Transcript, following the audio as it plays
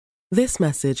This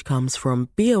message comes from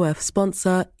BOF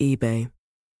sponsor eBay.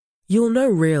 You'll know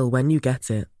real when you get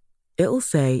it. It'll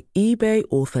say eBay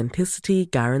Authenticity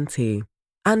Guarantee.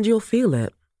 And you'll feel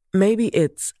it. Maybe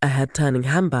it's a head-turning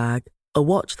handbag, a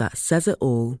watch that says it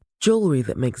all, jewelry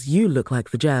that makes you look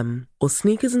like the gem, or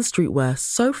sneakers and streetwear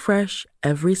so fresh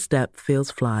every step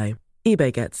feels fly.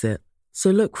 eBay gets it. So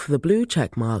look for the blue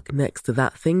check mark next to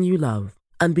that thing you love.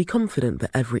 And be confident that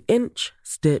every inch,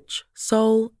 stitch,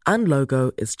 sole, and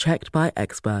logo is checked by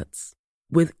experts.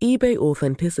 With eBay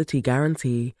Authenticity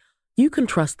Guarantee, you can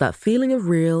trust that feeling of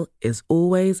real is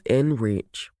always in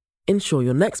reach. Ensure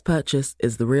your next purchase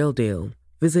is the real deal.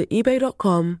 Visit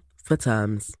ebay.com for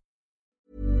terms.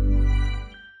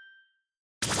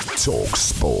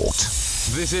 talkSPORT.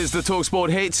 This is the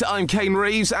talkSPORT hit. I'm Kane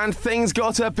Reeves, and things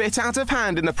got a bit out of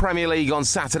hand in the Premier League on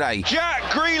Saturday. Jack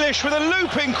Grealish with a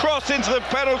looping cross into the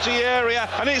penalty area,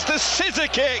 and it's the scissor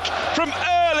kick from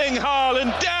Erling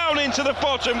Haaland down into the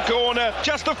bottom corner.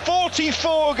 Just the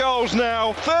 44 goals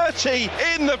now, 30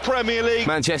 in the Premier League.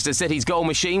 Manchester City's goal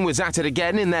machine was at it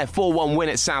again in their 4-1 win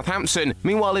at Southampton.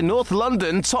 Meanwhile, in North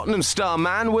London, Tottenham star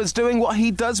man was doing what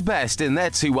he does best in their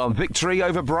 2-1 victory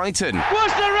over Brighton.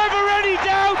 Was there ever any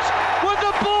doubt? When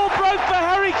the ball broke for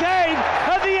Harry Kane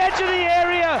at the edge of the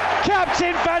area,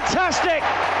 captain fantastic,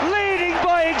 leading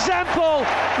by example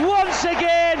once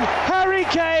again. Harry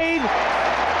Kane,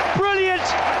 brilliant,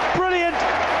 brilliant,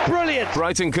 brilliant.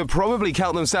 Brighton could probably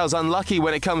count themselves unlucky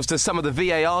when it comes to some of the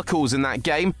VAR calls in that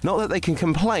game. Not that they can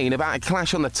complain about a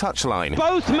clash on the touchline.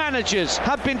 Both managers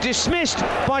have been dismissed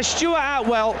by Stuart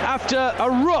Atwell after a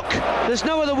ruck. There's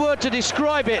no other word to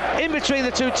describe it in between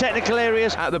the two technical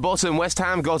areas. At the bottom, West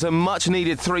Ham got a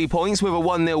much-needed 3 points with a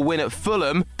 1-0 win at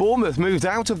Fulham. Bournemouth moved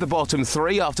out of the bottom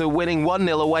three after winning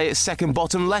 1-0 away at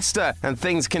second-bottom Leicester, and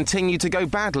things continue to go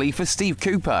badly for Steve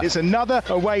Cooper. It's another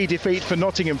away defeat for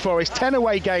Nottingham Forest, 10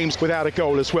 away games without a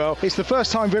goal as well. It's the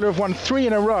first time Villa have won 3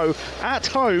 in a row at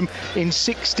home in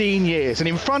 16 years. And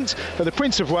in front of the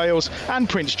Prince of Wales and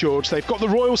Prince George, they've got the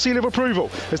royal seal of approval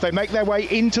as they make their way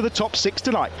into the top 6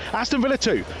 tonight. Aston Villa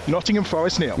 2, Nottingham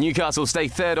Forest 0. Newcastle stay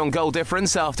third on goal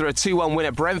difference after a 2-1 win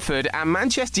at Brentford, and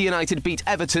Manchester United beat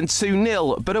Everton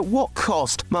 2-0. But at what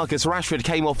cost? Marcus Rashford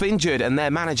came off injured, and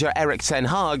their manager Erik ten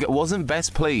Hag wasn't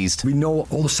best pleased. We know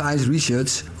all the science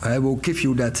research will give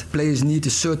you that players need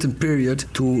a certain period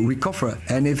to recover,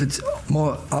 and if it's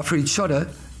more after each other,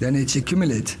 then it's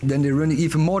accumulate. Then they run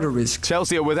even more the risk.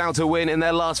 Chelsea are without a win in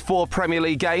their last 4 Premier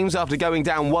League games after going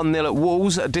down 1-0 at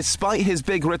Wolves. Despite his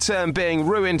big return being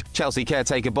ruined, Chelsea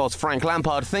caretaker boss Frank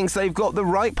Lampard thinks they've got the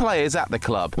right players at the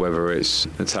club. Whether it's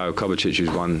Mateo Kovacic,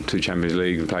 who's won 2 Champions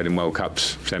League and played in World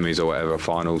Cups, semis or whatever,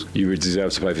 finals, you would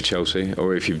deserve to play for Chelsea.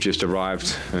 Or if you've just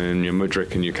arrived and you're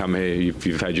Mudryk and you come here,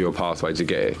 you've had your pathway to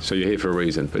get here. So you're here for a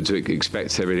reason. But to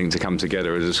expect everything to come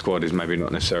together as a squad is maybe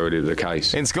not necessarily the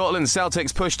case. In Scotland,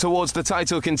 Celtic's push towards the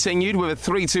title continued with a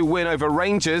 3-2 win over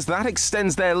Rangers. That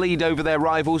extends their lead over their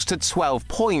rivals to 12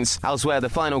 points. Elsewhere, the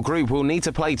final group will need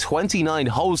to play 29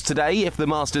 holes today if the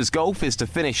Masters Golf is to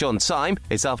finish on time.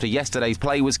 It's after yesterday's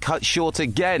play was cut short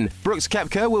again. Brooks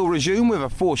Koepka will resume with a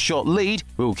 4-shot lead.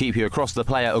 We'll keep you across the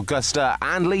play at Augusta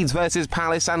and Leeds versus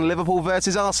Palace and Liverpool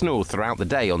versus Arsenal throughout the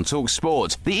day on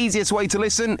talkSPORT. The easiest way to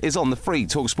listen is on the free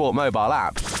talkSPORT mobile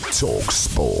app.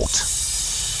 talkSPORT.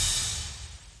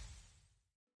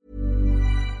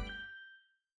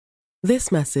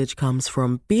 This message comes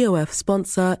from BOF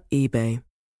sponsor eBay.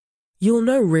 You'll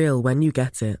know real when you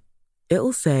get it.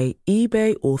 It'll say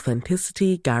eBay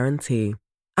Authenticity Guarantee.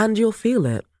 And you'll feel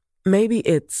it. Maybe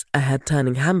it's a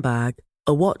head-turning handbag,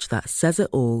 a watch that says it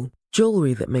all,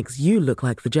 jewelry that makes you look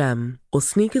like the gem, or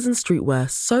sneakers and streetwear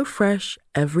so fresh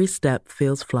every step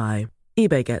feels fly.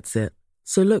 eBay gets it.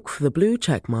 So look for the blue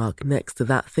check mark next to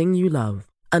that thing you love.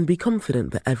 And be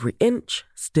confident that every inch,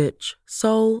 stitch,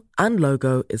 sole, and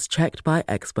logo is checked by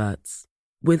experts.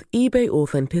 With eBay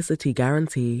Authenticity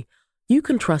Guarantee, you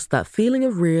can trust that feeling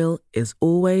of real is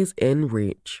always in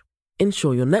reach.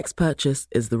 Ensure your next purchase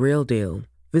is the real deal.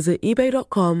 Visit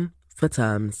ebay.com for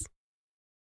terms.